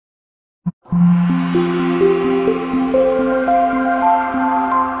The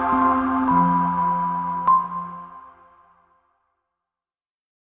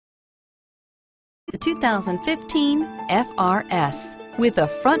 2015 FR-S. With a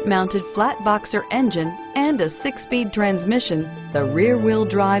front-mounted flat boxer engine and a 6-speed transmission, the rear-wheel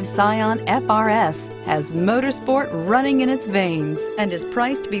drive Scion FR-S has motorsport running in its veins and is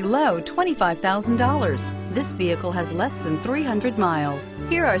priced below $25,000. This vehicle has less than 300 miles.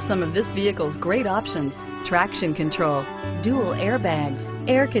 Here are some of this vehicle's great options: traction control, dual airbags,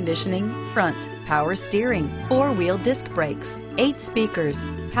 air conditioning, front, power steering, 4-wheel disc brakes, 8 speakers,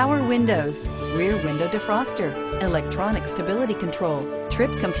 power windows, rear window defroster, electronic stability control,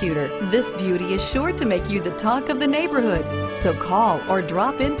 trip computer. This beauty is sure to make you the talk of the neighborhood. So call or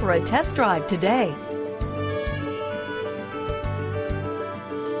drop in for a test drive today.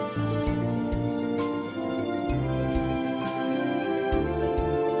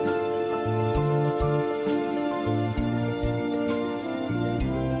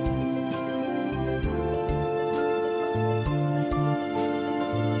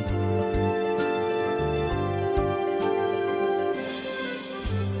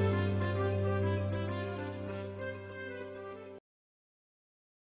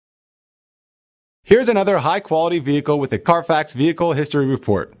 Here's another high-quality vehicle with a Carfax Vehicle History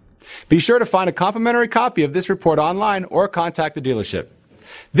Report. Be sure to find a complimentary copy of this report online or contact the dealership.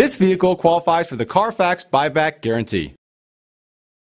 This vehicle qualifies for the Carfax Buyback Guarantee.